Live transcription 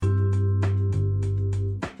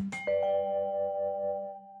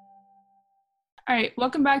All right,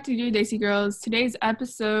 welcome back to Dear Daisy Girls. Today's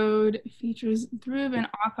episode features Dhruv and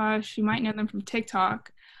Aakash. You might know them from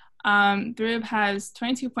TikTok. Dhruv has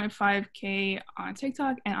 22.5K on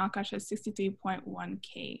TikTok and Aakash has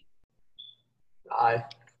 63.1K. Hi.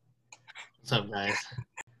 What's up, guys?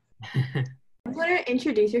 Want to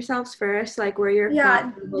introduce yourselves first, like where you're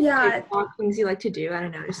Yeah, from, like, yeah. TikTok, things you like to do. I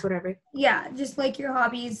don't know, just whatever. Yeah, just like your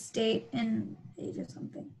hobbies, state, and age or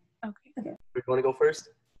something. Okay. You want to go first?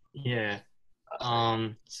 Yeah.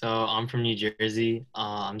 So I'm from New Jersey.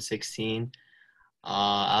 I'm 16.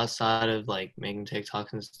 Outside of like making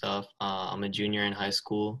TikToks and stuff, I'm a junior in high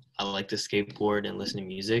school. I like to skateboard and listen to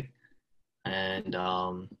music. And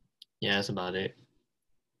yeah, that's about it.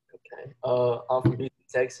 Okay. I'm from Houston,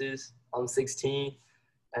 Texas. I'm 16,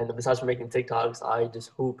 and besides from making TikToks, I just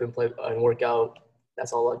hoop and play and work out.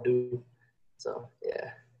 That's all I do. So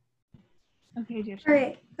yeah. Okay, Jess. All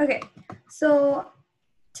right, okay. So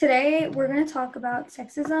today we're going to talk about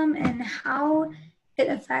sexism and how it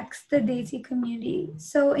affects the Daisy community.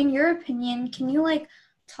 So in your opinion, can you like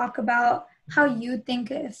talk about how you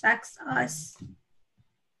think it affects us,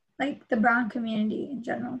 like the brown community in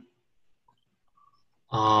general?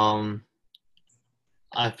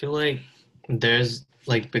 I feel like there's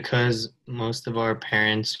like because most of our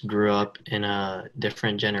parents grew up in a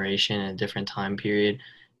different generation, a different time period,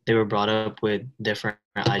 they were brought up with different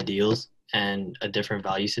ideals and a different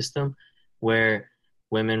value system where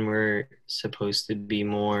women were supposed to be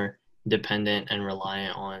more dependent and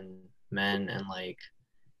reliant on men and like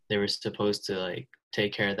they were supposed to like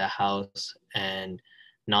take care of the house and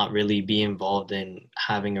not really be involved in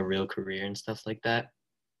having a real career and stuff like that.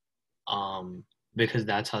 Because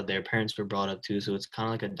that's how their parents were brought up too. So it's kind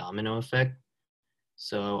of like a domino effect.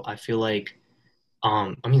 So I feel like,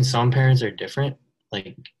 I mean, some parents are different.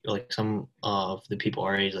 Like some of the people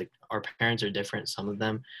our age, like our parents are different, some of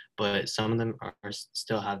them, but some of them are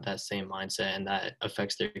still have that same mindset, and that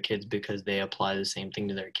affects their kids because they apply the same thing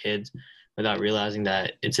to their kids without realizing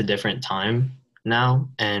that it's a different time now,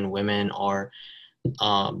 and women are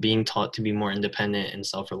being taught to be more independent and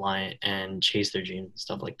self-reliant and chase their dreams and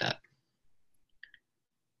stuff like that.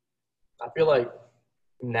 I feel like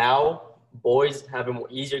now boys have it more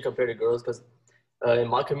easier compared to girls because in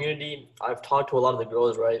my community, I've talked to a lot of the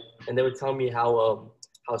girls, right, and they would tell me how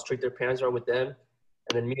strict their parents are with them, and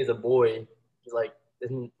then me as a boy, like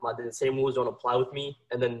the same rules don't apply with me,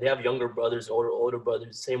 and then they have younger brothers, older brothers,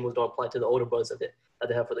 the same rules don't apply to the older brothers that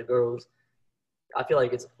they have for the girls. I feel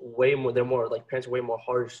like it's way more. They're more like parents are way more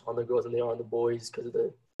harsh on the girls than they are on the boys because of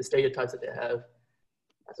the stereotypes that they have.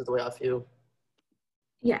 That's just the way I feel.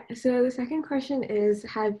 Yeah, so the second question is,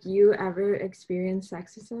 have you ever experienced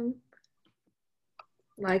sexism?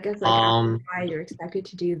 Like, as like why you're expected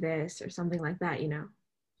to do this or something like that, you know?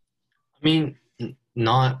 I mean,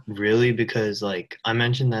 not really, because like I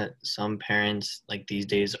mentioned that some parents like these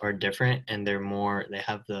days are different and they're more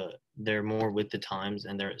with the times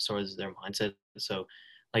and they're sort of their mindset. So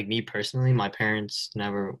like me personally, my parents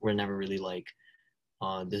were never really like,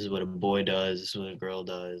 this is what a boy does, this is what a girl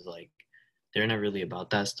does. Like they're not really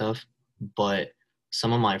about that stuff. But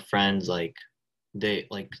some of my friends they've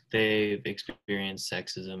experienced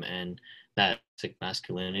sexism and that toxic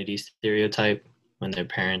masculinity stereotype when their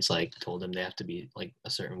parents like told them they have to be like a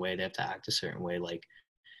certain way, they have to act a certain way, like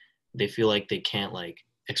they feel like they can't like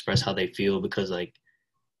express how they feel because like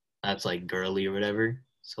that's like girly or whatever.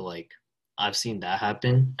 So like I've seen that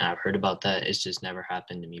happen and I've heard about that. It's just never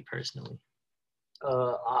happened to me personally.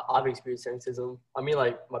 I've experienced sexism. I mean,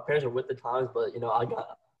 like my parents are with the times, but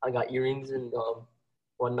I got earrings and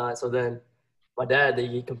whatnot. So then my dad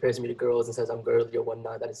he compares me to girls and says I'm girly or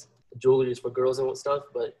whatnot. That is jewelry is for girls and stuff.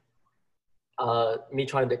 But me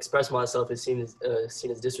trying to express myself is seen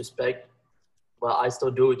as disrespect. But I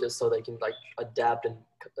still do it just so they can like adapt and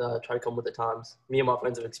try to come with the times. Me and my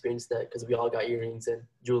friends have experienced that because we all got earrings and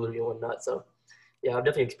jewelry and whatnot. So yeah, I've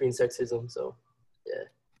definitely experienced sexism. So yeah.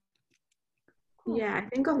 Yeah, I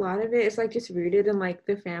think a lot of it is like just rooted in like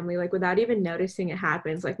the family, like without even noticing it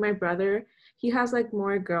happens. Like my brother, he has like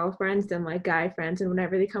more girlfriends than like guy friends, and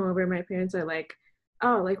whenever they come over, my parents are like,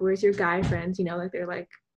 "Oh, like where's your guy friends?" You know, like they're like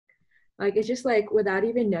it's just like without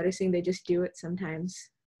even noticing, they just do it sometimes.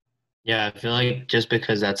 Yeah, I feel like just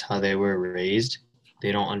because that's how they were raised,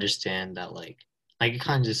 they don't understand that like it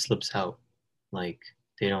kind of just slips out. Like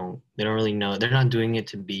they don't really know. They're not doing it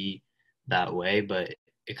to be that way, but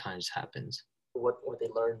it kind of just happens. What they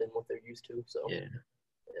learned and what they're used to. So Yeah.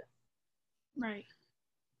 Right.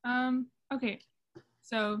 Okay.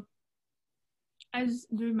 So as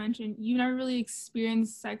Drew mentioned, you never really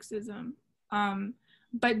experienced sexism.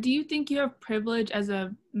 But do you think you have privilege as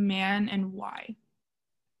a man and why?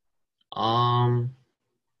 Um,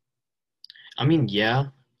 I mean, yeah,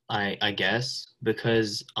 I guess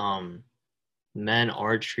because men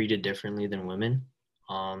are treated differently than women.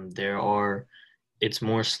 There are it's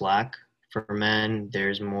more slack for men.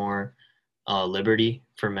 There's more liberty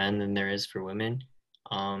for men than there is for women.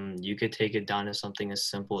 You could take it down to something as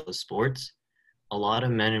simple as sports. A lot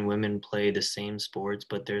of men and women play the same sports,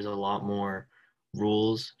 but there's a lot more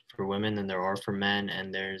rules for women than there are for men,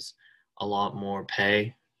 and there's a lot more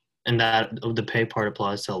pay. And that the pay part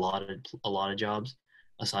applies to a lot of jobs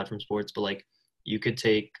aside from sports. But like you could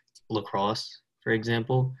take lacrosse, for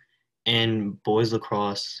example, in boys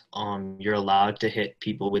lacrosse, you're allowed to hit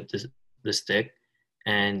people with the stick,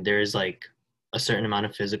 and there's like a certain amount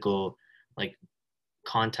of physical like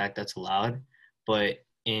contact that's allowed. But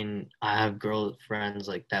in I have girl friends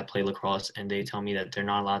like that play lacrosse, and they tell me that they're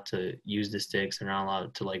not allowed to use the sticks. They're not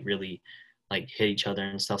allowed to like really like hit each other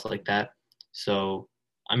and stuff like that. So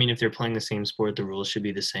I mean, if they're playing the same sport, the rules should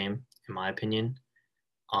be the same, in my opinion.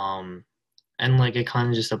 Um, and like it kind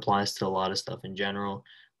of just applies to a lot of stuff in general.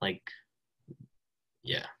 Like,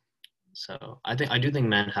 yeah. So I do think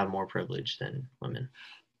men have more privilege than women.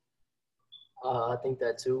 I think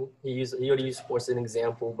that too. He already used sports as an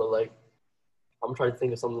example, but like I'm trying to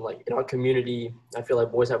think of something like in our community. I feel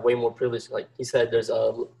like boys have way more privilege. Like he said, there's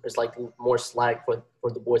like more slack for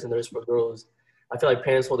the boys than there is for girls. I feel like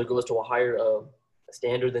parents hold the girls to a higher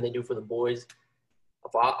standard than they do for the boys.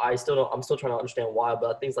 I still don't. I'm still trying to understand why,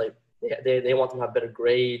 but I think it's like they want them to have better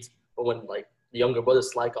grades. But when like the younger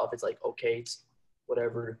brothers slack off, it's like okay, it's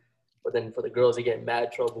whatever. But then for the girls, they get in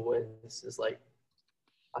mad trouble, and it's just like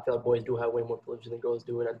I feel like boys do have way more privilege than girls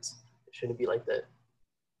do, and it shouldn't be like that.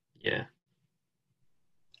 Yeah.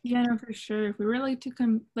 Yeah, no, for sure. If we were like to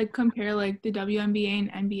compare like the WNBA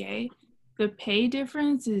and NBA, the pay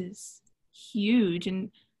difference is huge,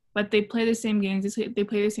 but they play the same games, they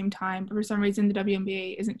play the same time, but for some reason the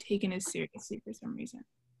WNBA isn't taken as seriously for some reason.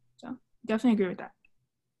 So definitely agree with that.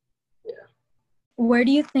 Yeah. Where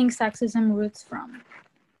do you think sexism roots from?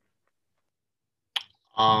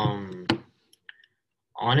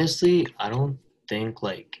 Honestly, I don't think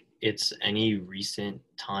like it's any recent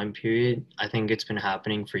time period. I think it's been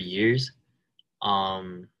happening for years.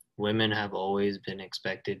 Women have always been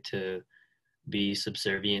expected to be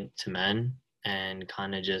subservient to men and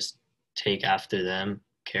kind of just take after them,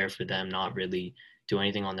 care for them, not really do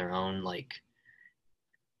anything on their own. Like,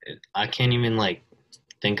 I can't even like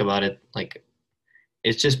think about it. Like,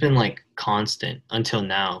 it's just been like constant until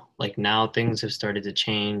now. Like, now things have started to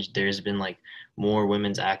change. There's been like more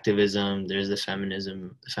women's activism. There's the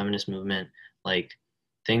feminist movement. Like,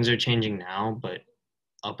 things are changing now, but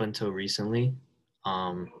up until recently,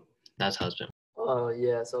 that's how it's been.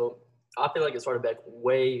 Yeah. So I feel like it started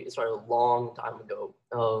a long time ago.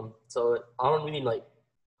 So I don't really like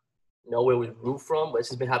know where we root from, but it's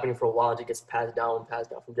just been happening for a while. It just gets passed down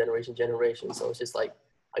from generation to generation. So it's just like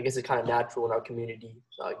I guess it's kind of natural in our community.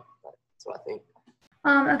 So that's what I think.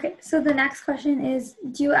 Okay, so the next question is,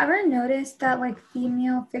 do you ever notice that like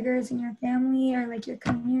female figures in your family or like your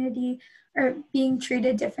community are being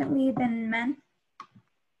treated differently than men?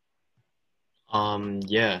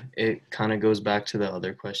 Yeah, it kind of goes back to the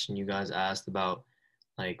other question you guys asked about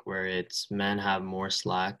like where it's men have more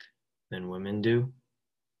slack than women do.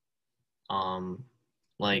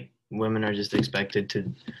 Like women are just expected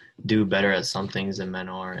to do better at some things than men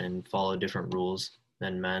are and follow different rules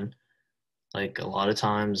than men. Like a lot of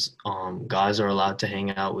times, guys are allowed to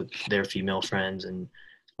hang out with their female friends and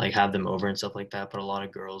like have them over and stuff like that. But a lot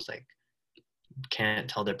of girls like can't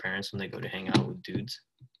tell their parents when they go to hang out with dudes.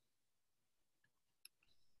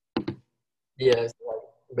 Yeah, it's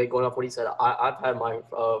like going off what he said. I've had my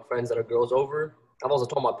friends that are girls over. I've also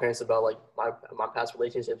told my parents about like my past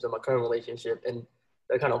relationships and my current relationship, and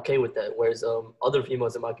they're kind of okay with that. Whereas other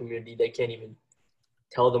females in my community, they can't even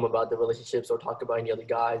tell them about the relationships or talk about any other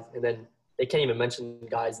guys, and then they can't even mention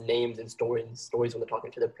guys' names and stories when they're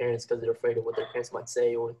talking to their parents because they're afraid of what their parents might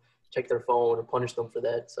say or check their phone or punish them for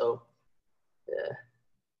that. So, yeah.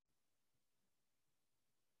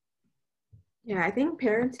 Yeah, I think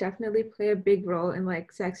parents definitely play a big role in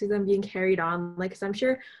like sexism being carried on. Like, 'cause I'm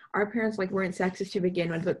sure our parents like weren't sexist to begin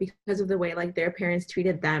with, but because of the way like their parents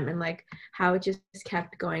treated them and like how it just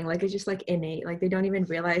kept going, like it's just like innate. Like they don't even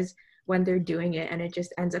realize when they're doing it, and it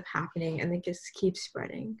just ends up happening, and it just keeps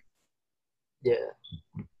spreading. Yeah.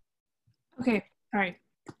 Okay. All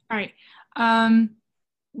right.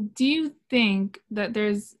 Do you think that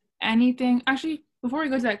there's anything, actually, before we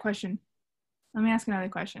go to that question, let me ask another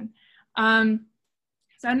question. So I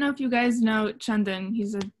don't know if you guys know Chandan.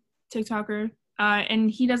 He's a TikToker,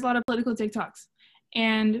 and he does a lot of political TikToks.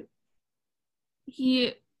 And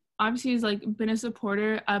he obviously has like been a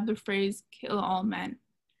supporter of the phrase "kill all men."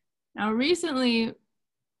 Now, recently,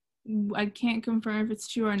 I can't confirm if it's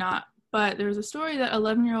true or not, but there was a story that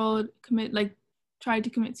 11-year-old tried to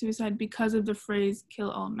commit suicide because of the phrase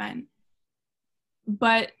 "kill all men."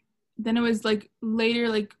 But then it was like later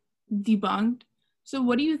like debunked. So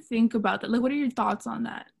what do you think about that? Like, what are your thoughts on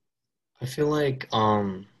that? I feel like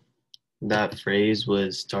that phrase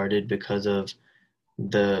was started because of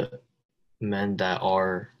the men that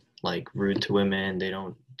are like rude to women. They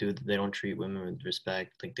don't treat women with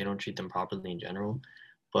respect. Like they don't treat them properly in general.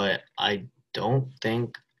 But I don't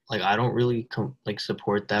think I don't really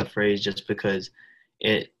support that phrase just because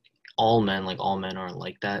it all men aren't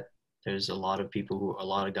like that. There's a lot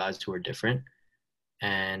of guys who are different,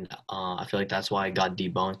 and I feel like that's why it got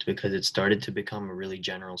debunked, because it started to become a really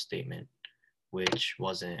general statement, which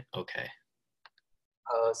wasn't okay.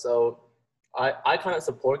 So I kind of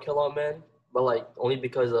support kill all men, but like only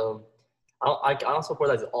because I don't support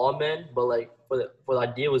like all men, but like for the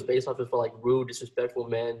idea was based off of for like rude, disrespectful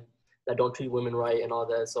men that don't treat women right and all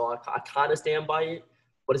that. So I kind of stand by it,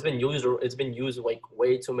 but it's been used like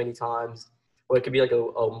way too many times. Or it could be like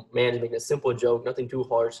a man making a simple joke, nothing too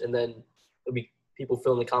harsh, and then it'll be people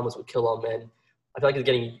filling the comments with kill all men. I feel like it's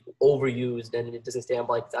getting overused and it doesn't stand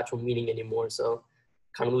by its actual meaning anymore. So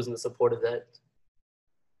kind of losing the support of that.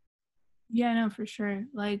 Yeah, no, for sure.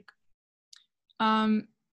 Like I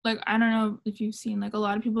don't know if you've seen like a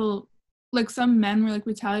lot of people, like some men were like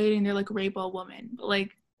retaliating, they're like rape a woman, but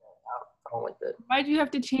like I don't like that. why do you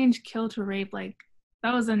have to change kill to rape? Like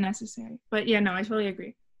that was unnecessary. But yeah, no, I totally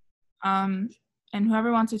agree. And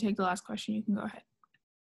whoever wants to take the last question, you can go ahead.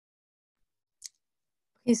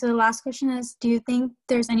 Okay, so the last question is, do you think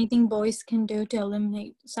there's anything boys can do to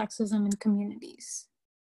eliminate sexism in communities?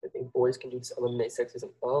 I think boys can do to eliminate sexism.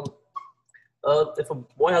 If a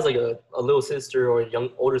boy has like a little sister or a young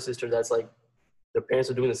older sister that's like their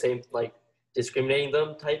parents are doing the same, like discriminating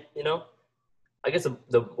them type, I guess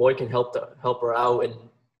the boy can help her out and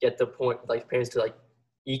get the point, like parents to like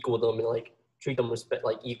equal them and like treat them respect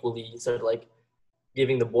like equally instead of like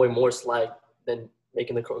giving the boy more slack than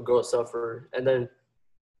making the girl suffer. And then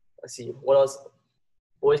let's see what else.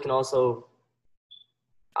 Boys can also,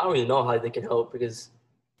 I don't really know how they can help, because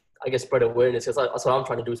I guess spread awareness. Because that's what I'm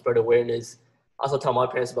trying to do, spread awareness. I also tell my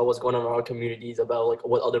parents about what's going on in our communities, about like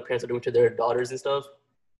what other parents are doing to their daughters and stuff.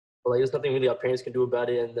 But like there's nothing really our parents can do about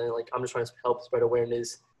it. And then like I'm just trying to help spread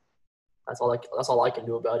awareness. That's all I can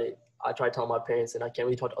do about it. I try to tell my parents, and I can't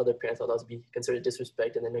really talk to other parents, otherwise be considered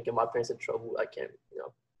disrespect, and then making my parents in trouble. I can't,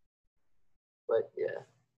 But yeah.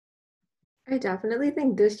 I definitely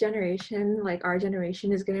think this generation, like our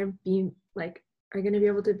generation, is gonna be like are gonna be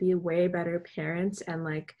able to be way better parents and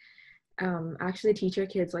like actually teach our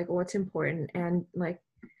kids like what's important and like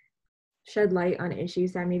shed light on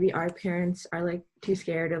issues that maybe our parents are like too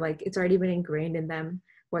scared, or like it's already been ingrained in them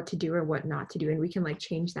what to do or what not to do, and we can like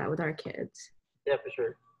change that with our kids. Yeah, for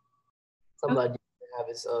sure. Some of the ideas I have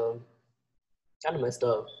is kind of messed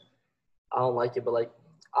up. I don't like it, but like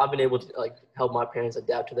I've been able to like help my parents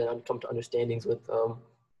adapt to that and come to understandings with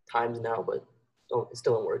times now, but it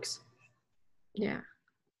still works. Yeah.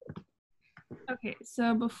 Okay,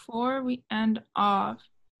 so before we end off,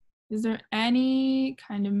 is there any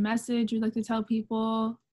kind of message you'd like to tell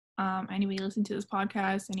people? Anybody listening to this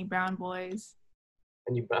podcast? Any brown boys?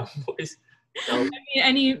 Any brown boys? No.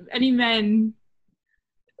 I mean, any men?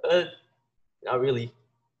 Not really.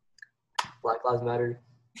 Black Lives Matter.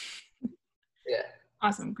 Yeah.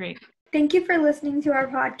 Awesome, great. Thank you for listening to our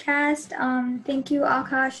podcast. Thank you,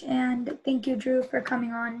 Akash, and thank you, Dhruv, for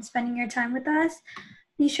coming on and spending your time with us.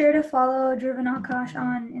 Be sure to follow Dhruv and Aakash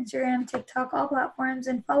on Instagram, TikTok, all platforms,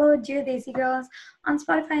 and follow Dear Daisy Girls on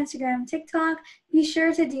Spotify, Instagram, TikTok. Be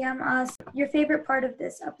sure to DM us your favorite part of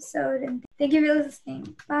this episode, and thank you for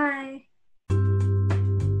listening. Bye.